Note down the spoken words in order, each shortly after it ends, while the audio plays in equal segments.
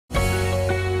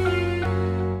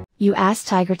You ask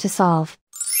Tiger to solve.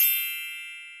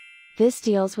 This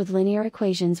deals with linear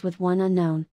equations with one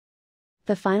unknown.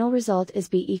 The final result is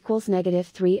b equals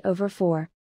 -3/4.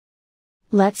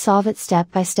 Let's solve it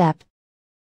step by step.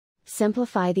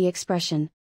 Simplify the expression.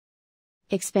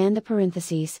 Expand the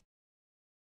parentheses.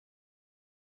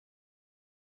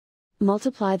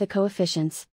 Multiply the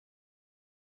coefficients.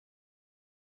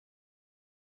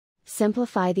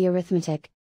 Simplify the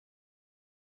arithmetic.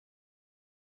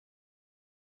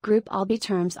 Group all b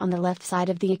terms on the left side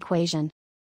of the equation.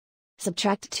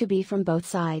 Subtract 2b from both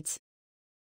sides.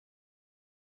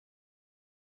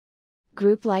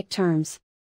 Group like terms.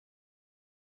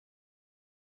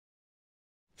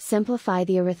 Simplify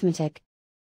the arithmetic.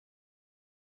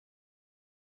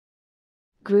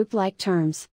 Group like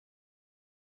terms.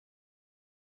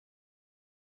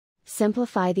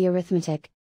 Simplify the arithmetic.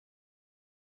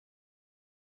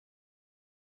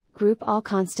 Group all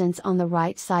constants on the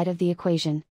right side of the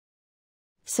equation.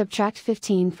 Subtract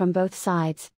 15 from both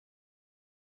sides.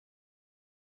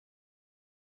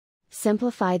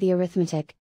 Simplify the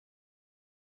arithmetic.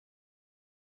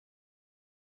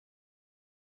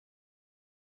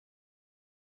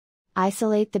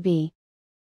 Isolate the b.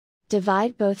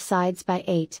 Divide both sides by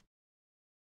 8.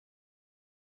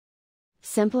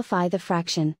 Simplify the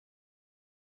fraction.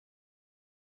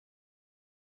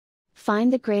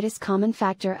 Find the greatest common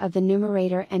factor of the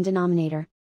numerator and denominator.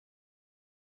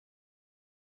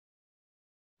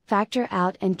 Factor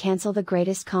out and cancel the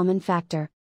greatest common factor.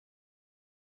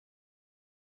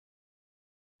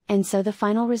 And so the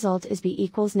final result is b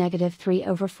equals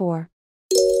 -3/4.